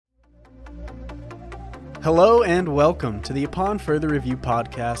Hello and welcome to the Upon Further Review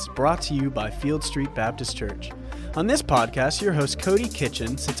podcast brought to you by Field Street Baptist Church. On this podcast, your host Cody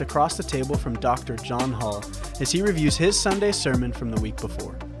Kitchen sits across the table from Dr. John Hall as he reviews his Sunday sermon from the week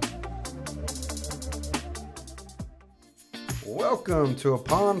before. Welcome to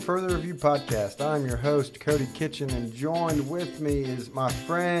Upon Further Review podcast. I'm your host Cody Kitchen, and joined with me is my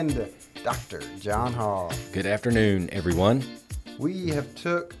friend Dr. John Hall. Good afternoon, everyone. We have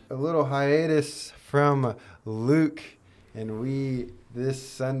took a little hiatus from Luke, and this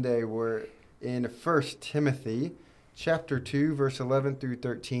Sunday were in 1 Timothy chapter 2, verse 11 through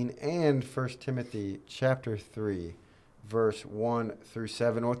 13, and 1 Timothy chapter 3, verse 1 through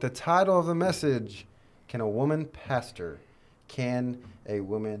 7, with the title of the message, Can a Woman Pastor? Can a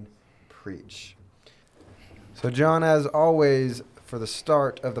Woman Preach? So John, as always, for the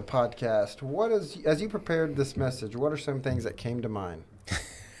start of the podcast, as you prepared this message, what are some things that came to mind?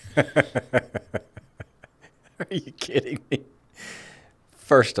 Are you kidding me?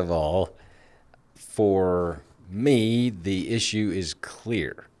 First of all, for me, the issue is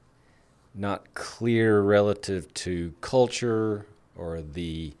clear. Not clear relative to culture or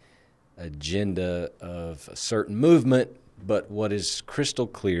the agenda of a certain movement, but what is crystal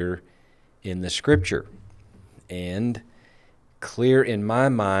clear in the Scripture. And clear in my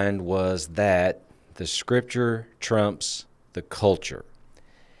mind was that the Scripture trumps the culture.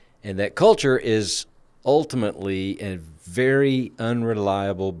 And that culture is ultimately a very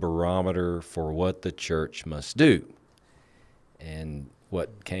unreliable barometer for what the church must do. And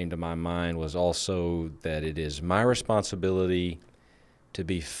what came to my mind was also that it is my responsibility to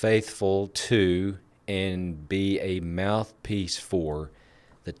be faithful to and be a mouthpiece for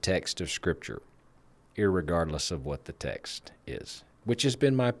the text of Scripture, irregardless of what the text is, which has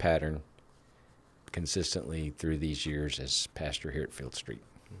been my pattern consistently through these years as pastor here at Field Street.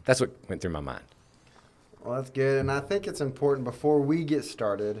 That's what went through my mind. Well, that's good, and I think it's important, before we get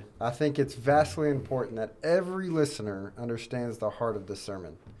started, I think it's vastly important that every listener understands the heart of this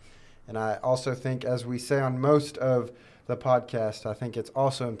sermon. And I also think, as we say on most of the podcast, I think it's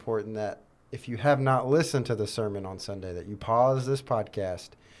also important that if you have not listened to the sermon on Sunday, that you pause this podcast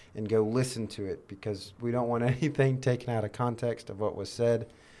and go listen to it, because we don't want anything taken out of context of what was said.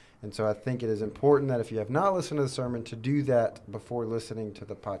 And so I think it is important that if you have not listened to the sermon, to do that before listening to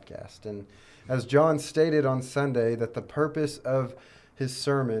the podcast. And as John stated on Sunday, that the purpose of his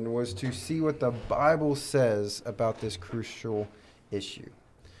sermon was to see what the Bible says about this crucial issue.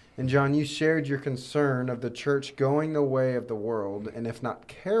 And John, you shared your concern of the church going the way of the world, and if not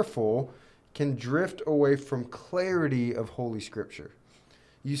careful, can drift away from clarity of Holy Scripture.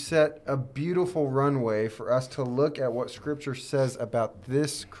 You set a beautiful runway for us to look at what Scripture says about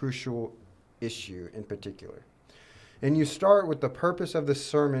this crucial issue in particular. And you start with the purpose of the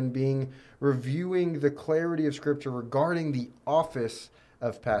sermon being reviewing the clarity of Scripture regarding the office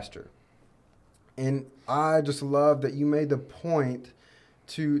of pastor. And I just love that you made the point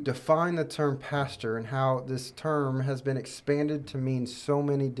to define the term pastor and how this term has been expanded to mean so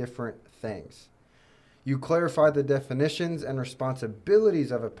many different things. You clarify the definitions and responsibilities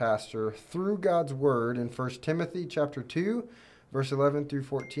of a pastor through God's word in 1 Timothy chapter 2, verse 11 through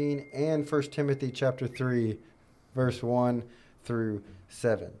 14, and 1 Timothy chapter 3, verse 1 through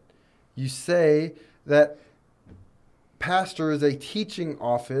 7. You say that pastor is a teaching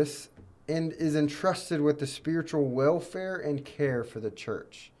office and is entrusted with the spiritual welfare and care for the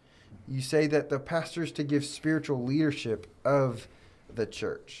church. You say that the pastor is to give spiritual leadership of the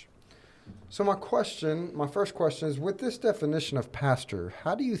church. So my first question is, with this definition of pastor,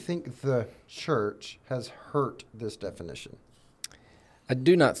 how do you think the church has hurt this definition? I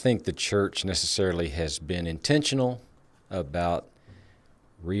do not think the church necessarily has been intentional about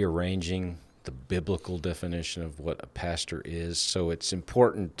rearranging the biblical definition of what a pastor is. So it's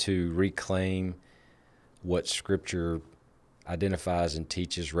important to reclaim what Scripture identifies and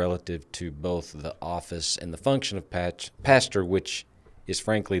teaches relative to both the office and the function of pastor, which is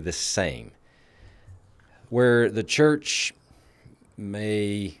frankly the same. Where the church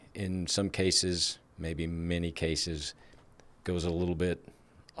may, in some cases, maybe many cases, goes a little bit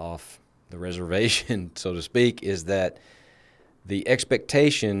off the reservation, so to speak, is that the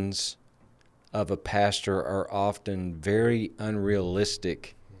expectations of a pastor are often very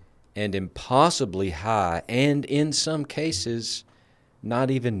unrealistic and impossibly high, and in some cases, not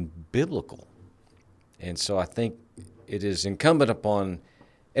even biblical. And so I think it is incumbent upon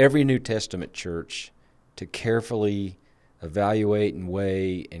every New Testament church to carefully evaluate and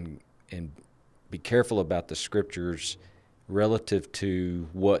weigh and be careful about the Scriptures relative to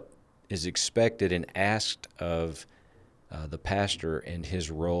what is expected and asked of the pastor and his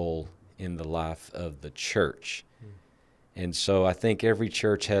role in the life of the church. And so I think every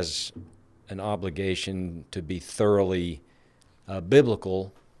church has an obligation to be thoroughly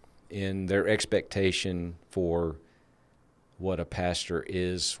biblical in their expectation for what a pastor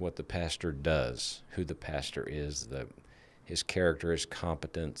is, what the pastor does, who the pastor is, his character, his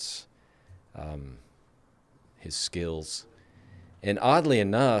competence, his skills. And oddly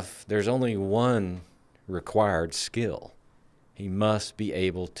enough, there's only one required skill. He must be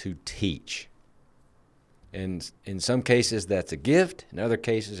able to teach. And in some cases, that's a gift. In other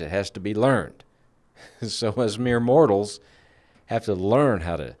cases, it has to be learned. So as mere mortals, have to learn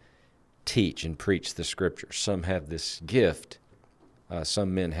how to teach and preach the Scriptures. Some have this gift.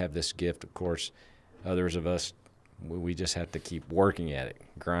 Some men have this gift, of course. Others of us, we just have to keep working at it,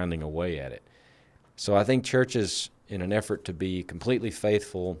 grinding away at it. So I think churches, in an effort to be completely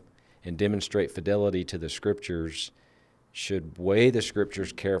faithful and demonstrate fidelity to the Scriptures, should weigh the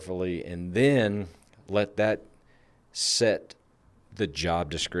Scriptures carefully and then let that set the job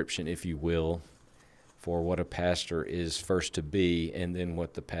description, if you will, for what a pastor is first to be and then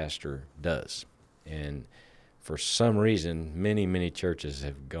what the pastor does. And for some reason, many, many churches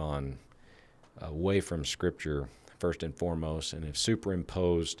have gone away from Scripture first and foremost and have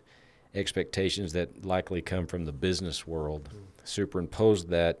superimposed expectations that likely come from the business world, superimposed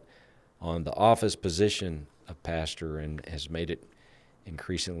that on the office position of pastor, and has made it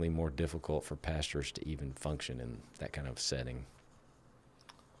increasingly more difficult for pastors to even function in that kind of setting.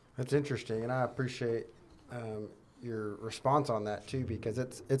 That's interesting, and I appreciate your response on that too, because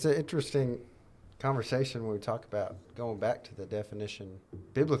it's an interesting conversation when we talk about going back to the definition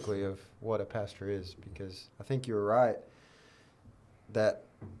biblically of what a pastor is, because I think you're right that,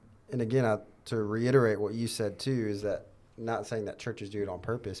 and again, to reiterate what you said too, is that not saying that churches do it on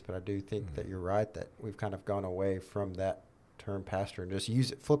purpose, but I do think that you're right that we've kind of gone away from that term pastor and just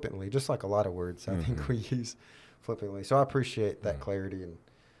use it flippantly, just like a lot of words I think we use flippantly. So I appreciate that clarity, and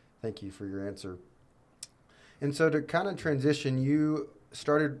thank you for your answer. And so to kind of transition, you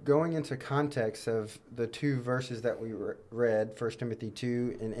started going into context of the two verses that we read, 1 Timothy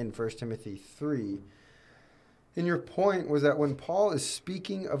 2 and 1 Timothy 3. And your point was that when Paul is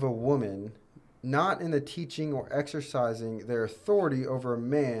speaking of a woman, not in the teaching or exercising their authority over a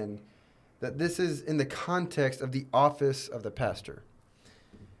man, that this is in the context of the office of the pastor.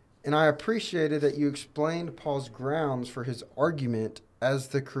 And I appreciated that you explained Paul's grounds for his argument as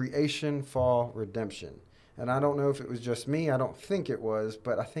the creation, fall, redemption. And I don't know if it was just me. I don't think it was,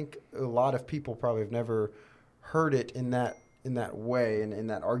 but I think a lot of people probably have never heard it in that way and in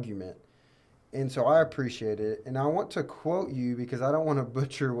that argument. And so I appreciate it. And I want to quote you because I don't want to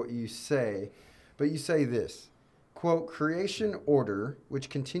butcher what you say, but you say this, quote, "Creation order, which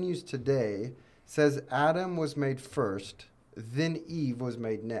continues today, says Adam was made first, then Eve was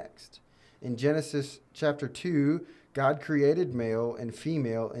made next. In Genesis chapter 2, God created male and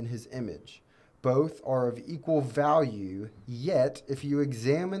female in his image. Both are of equal value, yet if you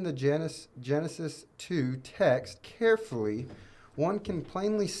examine the Genesis 2 text carefully, one can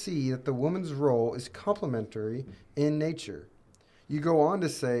plainly see that the woman's role is complementary in nature." You go on to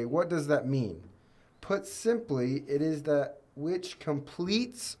say, what does that mean? Put simply, it is that which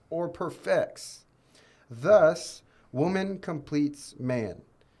completes or perfects. Thus, woman completes man.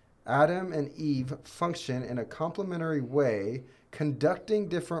 Adam and Eve function in a complementary way, conducting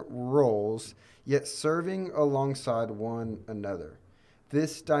different roles, yet serving alongside one another.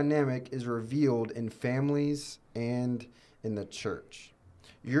 This dynamic is revealed in families and in the church.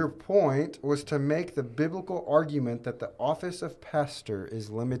 Your point was to make the biblical argument that the office of pastor is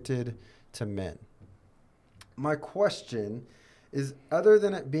limited to men. My question is, other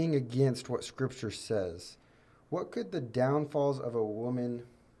than it being against what Scripture says, what could be the downfalls of a woman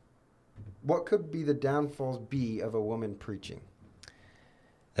preaching?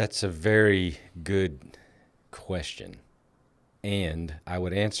 That's a very good question. And I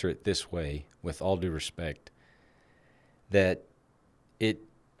would answer it this way, with all due respect, that it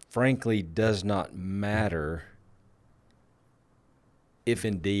frankly does not matter if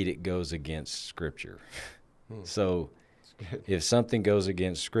indeed it goes against Scripture. So if something goes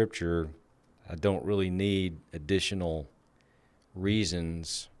against Scripture, I don't really need additional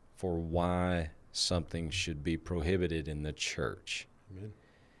reasons for why something should be prohibited in the church. Amen.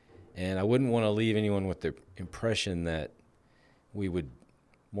 And I wouldn't want to leave anyone with the impression that we would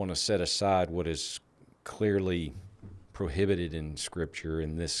want to set aside what is clearly prohibited in Scripture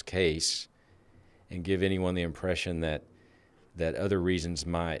in this case and give anyone the impression that other reasons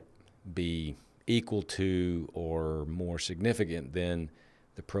might be equal to or more significant than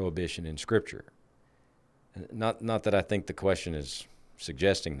the prohibition in Scripture. Not that I think the question is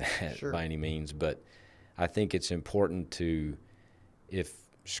suggesting that Sure. by any means, but I think it's important to, if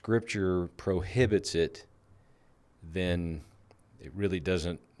Scripture prohibits it, then it really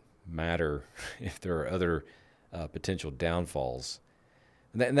doesn't matter if there are other potential downfalls.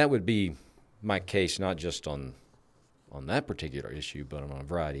 And that would be my case, not just on that particular issue, but on a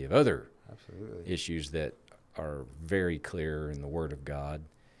variety of other Absolutely. issues that are very clear in the Word of God.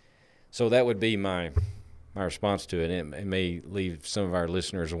 So that would be my response to it. It may leave some of our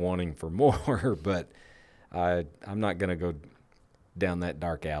listeners wanting for more, but I'm not going to go down that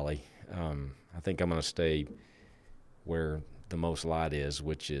dark alley. I think I'm going to stay where the most light is,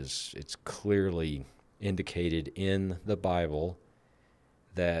 which is it's clearly indicated in the Bible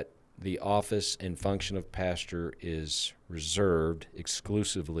that the office and function of pastor is reserved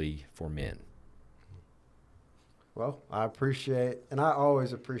exclusively for men. Well, I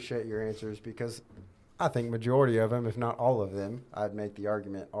always appreciate your answers, because I think majority of them, if not all of them, I'd make the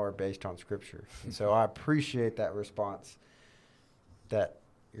argument are based on Scripture. And so I appreciate that response, that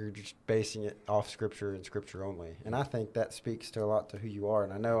you're just basing it off Scripture and Scripture only. And I think that speaks to a lot to who you are.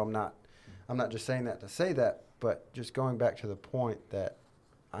 And I know I'm not just saying that to say that, but just going back to the point that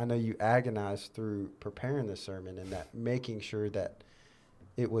I know you agonized through preparing this sermon, and that making sure that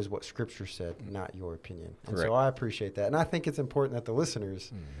it was what Scripture said, not your opinion. And Correct. so I appreciate that. And I think it's important that the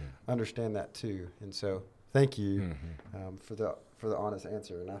listeners understand that too. And so thank you for the honest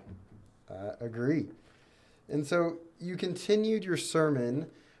answer. And I agree. And so you continued your sermon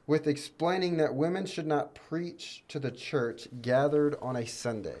with explaining that women should not preach to the church gathered on a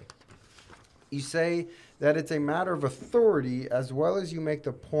Sunday. You say that it's a matter of authority, as well as you make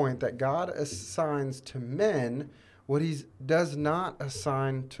the point that God assigns to men what he does not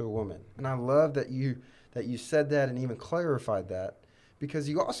assign to a woman. And I love that you said that and even clarified that, because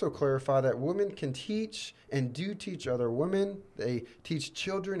you also clarify that women can teach and do teach other women. They teach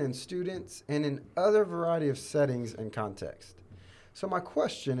children and students, and in other variety of settings and context. So my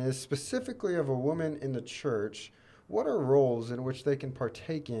question is, specifically of a woman in the church, what are roles in which they can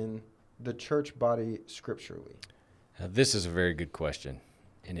partake in the church body scripturally? This is a very good question,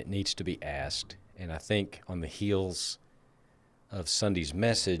 and it needs to be asked. And I think on the heels of Sunday's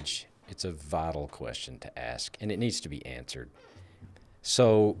message, it's a vital question to ask, and it needs to be answered.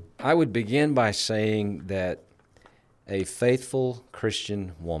 So I would begin by saying that a faithful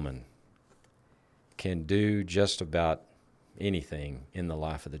Christian woman can do just about anything in the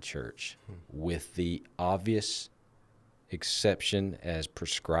life of the church, with the obvious exception as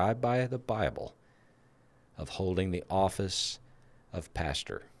prescribed by the Bible of holding the office of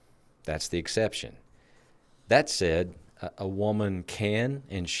pastor. That's the exception. That said, a woman can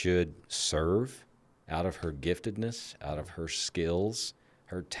and should serve out of her giftedness, out of her skills,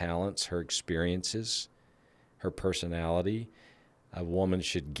 her talents, her experiences, her personality. A woman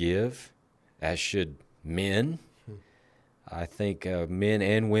should give, as should men. I think men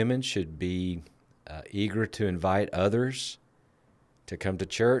and women should be eager to invite others to come to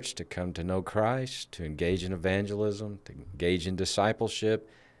church, to come to know Christ, to engage in evangelism, to engage in discipleship.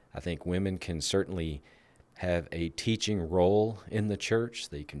 I think women can certainly have a teaching role in the church.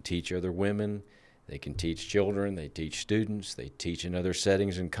 They can teach other women. They can teach children. They teach students. They teach in other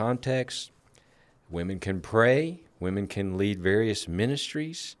settings and contexts. Women can pray. Women can lead various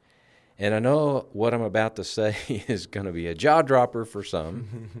ministries. And I know what I'm about to say is going to be a jaw dropper for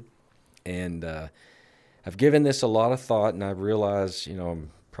some. And I've given this a lot of thought, and I've realized,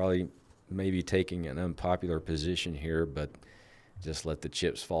 I'm probably maybe taking an unpopular position here, but just let the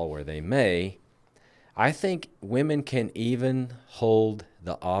chips fall where they may. I think women can even hold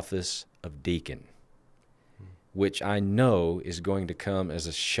the office of deacon, which I know is going to come as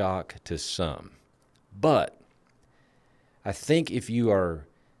a shock to some. But I think if you are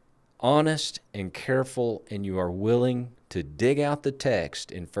honest and careful and you are willing to dig out the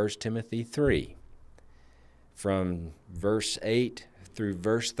text in 1 Timothy 3, from verse 8 through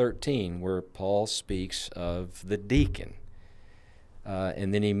verse 13, where Paul speaks of the deacon.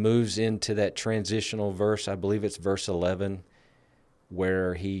 And then he moves into that transitional verse, I believe it's verse 11,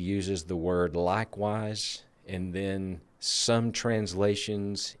 where he uses the word likewise, and then some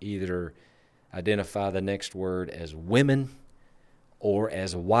translations either identify the next word as women or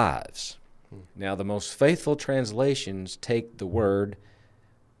as wives. Now, the most faithful translations take the word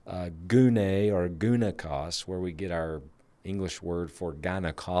gune or gunakos, where we get our English word for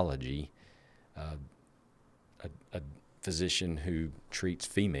gynecology, a physician who treats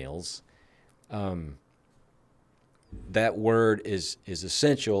females. That word is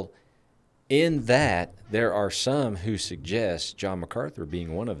essential in that there are some who suggest, John MacArthur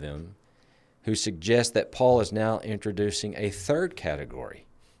being one of them, who suggests that Paul is now introducing a third category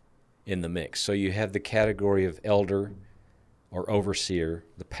in the mix. So you have the category of elder or overseer,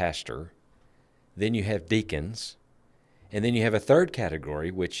 the pastor. Then you have deacons. And then you have a third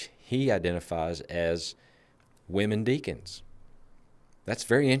category, which he identifies as women deacons. That's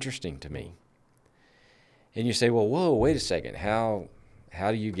very interesting to me. And you say, well, whoa, wait a second. How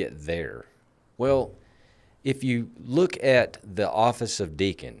do you get there? Well, if you look at the office of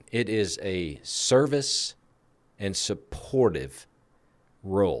deacon, it is a service and supportive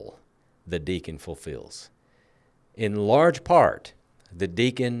role the deacon fulfills. In large part, the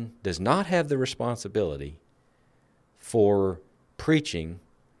deacon does not have the responsibility for preaching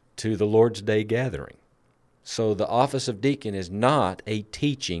to the Lord's Day gathering. So the office of deacon is not a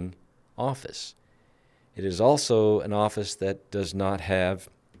teaching office. It is also an office that does not have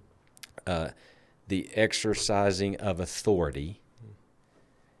the exercising of authority,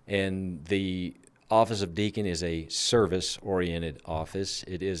 and the office of deacon is a service-oriented office.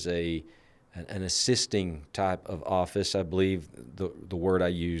 It is an assisting type of office. I believe the word I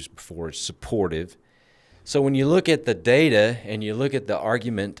used before is supportive. So when you look at the data and you look at the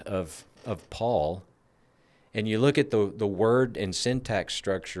argument of Paul, and you look at the word and syntax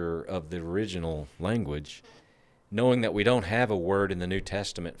structure of the original language, knowing that we don't have a word in the New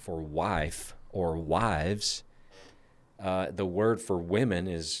Testament for wife or wives, the word for women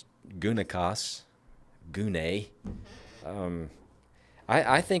is gunikos, gune.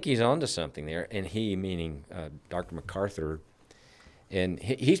 I think he's onto something there, and he, meaning Dr. MacArthur, and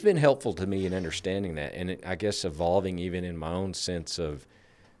he's been helpful to me in understanding that, and I guess evolving even in my own sense of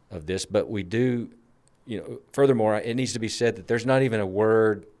this. But we do, furthermore, it needs to be said that there's not even a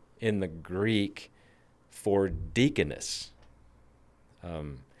word in the Greek for deaconess.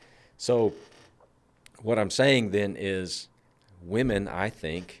 So what I'm saying then is women, I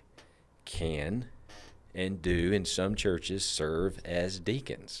think, can and do in some churches serve as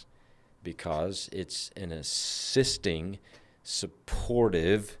deacons because it's an assisting,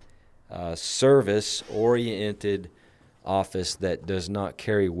 supportive, service-oriented office that does not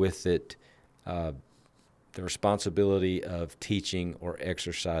carry with it the responsibility of teaching or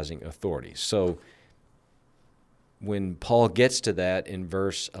exercising authority. So when Paul gets to that in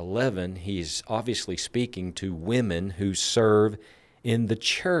verse 11, he's obviously speaking to women who serve in the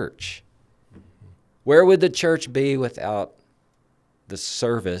church. Where would the church be without the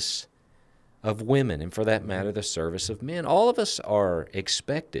service of women, and for that matter, the service of men? All of us are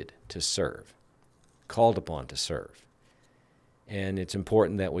expected to serve, called upon to serve. And it's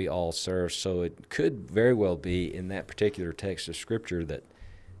important that we all serve. So it could very well be in that particular text of Scripture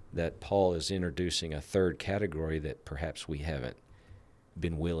that Paul is introducing a third category that perhaps we haven't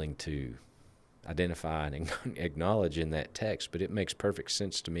been willing to identify and acknowledge in that text. But it makes perfect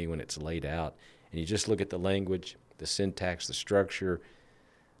sense to me when it's laid out. And you just look at the language, the syntax, the structure,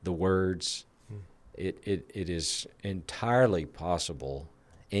 the words. It is entirely possible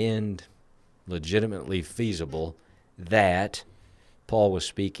and legitimately feasible that Paul was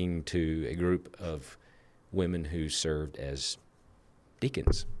speaking to a group of women who served as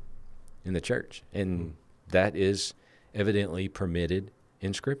deacons in the church. And that is evidently permitted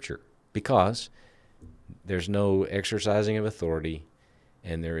in Scripture because there's no exercising of authority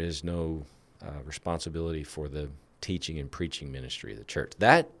and there is no responsibility for the teaching and preaching ministry of the church.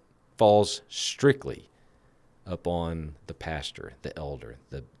 That falls strictly upon the pastor, the elder,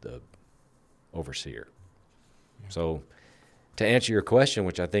 the overseer. Yeah. So to answer your question,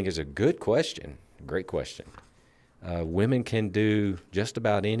 which I think is a good question, great question, women can do just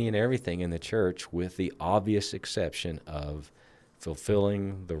about any and everything in the church with the obvious exception of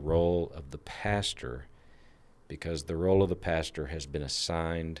fulfilling the role of the pastor, because the role of the pastor has been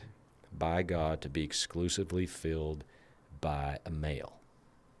assigned by God to be exclusively filled by a male.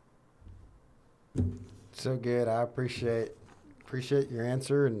 So good. I appreciate your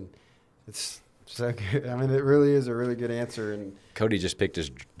answer, and it's so good. I mean, it really is a really good answer. And Cody just picked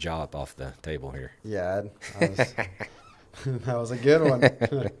his jaw up off the table here. Yeah, that was a good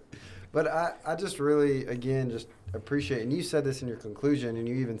one. But I just really, again, just appreciate, and you said this in your conclusion, and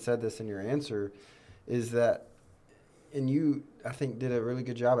you even said this in your answer, is that, and you, I think, did a really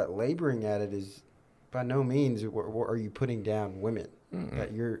good job at laboring at it, is by no means are you putting down women.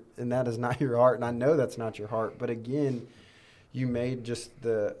 Mm-hmm. And that is not your heart, and I know that's not your heart. But again, you made just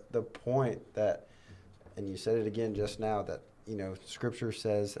the point that, and you said it again just now, that, Scripture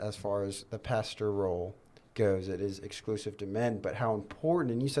says as far as the pastor role goes, it is exclusive to men. But how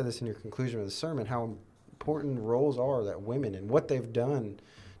important, and you said this in your conclusion of the sermon, how important roles are that women and what they've done,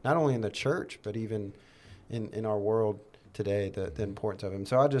 not only in the church, but even in our world today, the importance of him.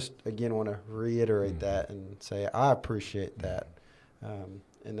 So I just, again, want to reiterate that and say I appreciate that.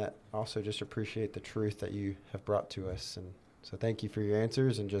 And that also just appreciate the truth that you have brought to us. And so thank you for your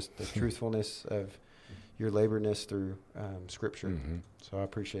answers and just the truthfulness of your laborness through Scripture. Mm-hmm. So I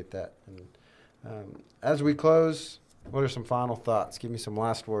appreciate that. And as we close, what are some final thoughts? Give me some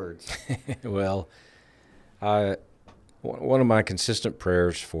last words. Well, one of my consistent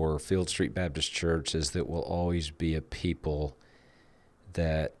prayers for Field Street Baptist Church is that we'll always be a people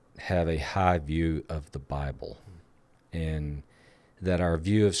that have a high view of the Bible, and that our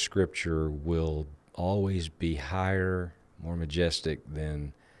view of Scripture will always be higher, more majestic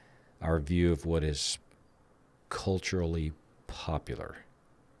than our view of what is culturally popular.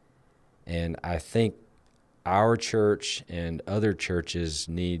 And I think our church and other churches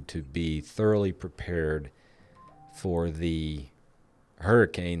need to be thoroughly prepared for the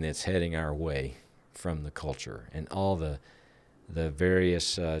hurricane that's heading our way from the culture and all the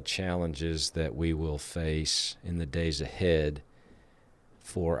various challenges that we will face in the days ahead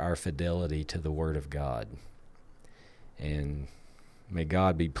for our fidelity to the Word of God. And may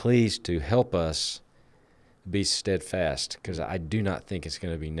God be pleased to help us be steadfast, because I do not think it's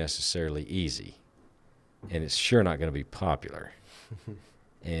going to be necessarily easy, and it's sure not going to be popular.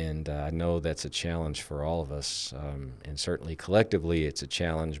 And I know that's a challenge for all of us, and certainly collectively it's a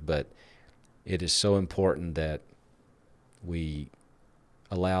challenge, but it is so important that we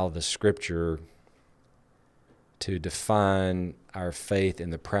allow the Scripture to define our faith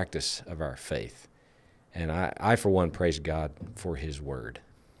and the practice of our faith. And I for one, praise God for His Word,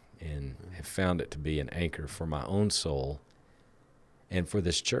 and have found it to be an anchor for my own soul and for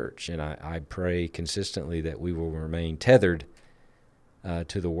this church. And I pray consistently that we will remain tethered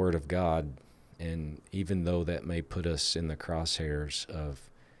to the Word of God, and even though that may put us in the crosshairs of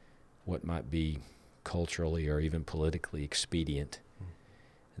what might be culturally or even politically expedient,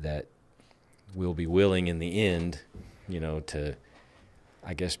 that we'll be willing in the end, to,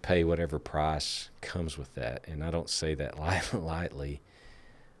 I guess, pay whatever price comes with that. And I don't say that lightly.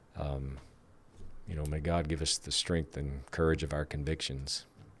 May God give us the strength and courage of our convictions.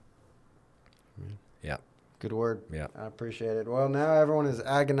 Yeah. Good word. Yeah. I appreciate it. Well, now everyone is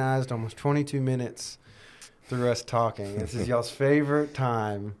agonized almost 22 minutes through us talking. This is y'all's favorite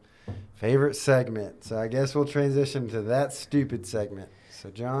time, favorite segment. So I guess we'll transition to that stupid segment. So,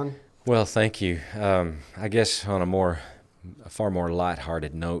 John? Well, thank you. I guess on a far more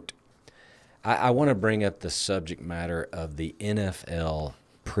lighthearted note, I want to bring up the subject matter of the NFL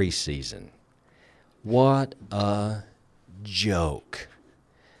preseason. What a joke.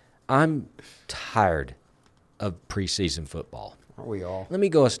 I'm tired of preseason football. Aren't we all? Let me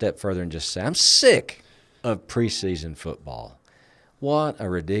go a step further and just say I'm sick of preseason football. What a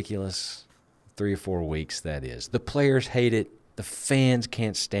ridiculous 3 or 4 weeks that is. The players hate it. The fans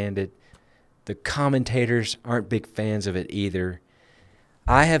can't stand it. The commentators aren't big fans of it either.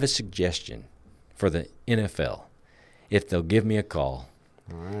 I have a suggestion for the NFL. If they'll give me a call,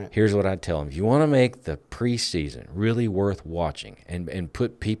 all right, here's what I tell them. If you want to make the preseason really worth watching and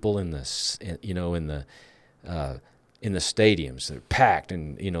put people in the stadiums that are packed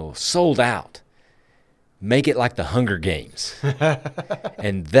and sold out, make it like the Hunger Games.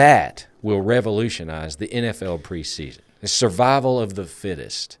 And that will revolutionize the NFL preseason. The survival of the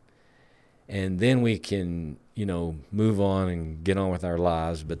fittest. And then we can, move on and get on with our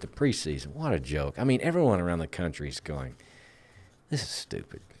lives. But the preseason, what a joke. I mean, everyone around the country is going, this is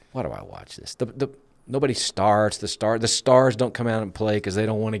stupid. Why do I watch this? Nobody starts. The stars don't come out and play because they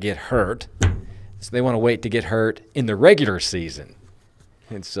don't want to get hurt. So they want to wait to get hurt in the regular season.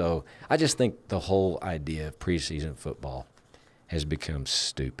 And so I just think the whole idea of preseason football has become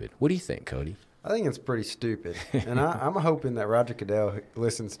stupid. What do you think, Cody? I think it's pretty stupid. And I'm hoping that Roger Goodell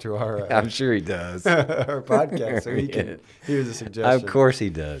listens to our I'm sure he does. our podcast so he can hear the suggestion. Of course he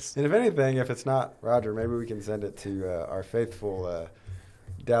does. And if anything, if it's not Roger, maybe we can send it to our faithful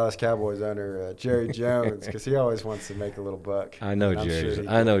Dallas Cowboys owner, Jerry Jones, because he always wants to make a little buck. I know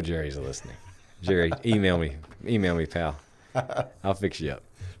Jerry's listening. Jerry, email me, pal. I'll fix you up.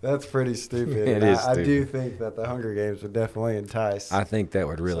 That's pretty stupid. It is stupid. I do think that the Hunger Games would definitely entice. I think that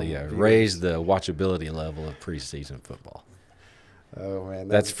would really raise the watchability level of preseason football. Oh, man.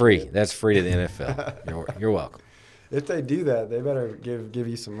 That's free. Good. That's free to the NFL. You're welcome. If they do that, they better give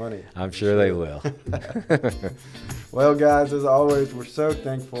you some money. I'm sure they will. Well, guys, as always, we're so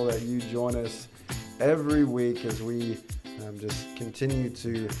thankful that you join us every week as we just continue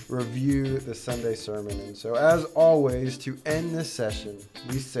to review the Sunday sermon. And so, as always, to end this session,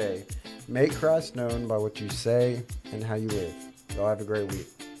 we say, make Christ known by what you say and how you live. Y'all have a great week.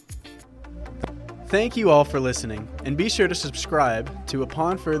 Thank you all for listening, and be sure to subscribe to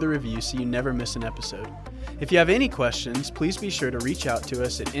Upon Further Review so you never miss an episode. If you have any questions, please be sure to reach out to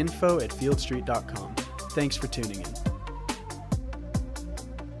us at info@fieldstreet.com. Thanks for tuning in.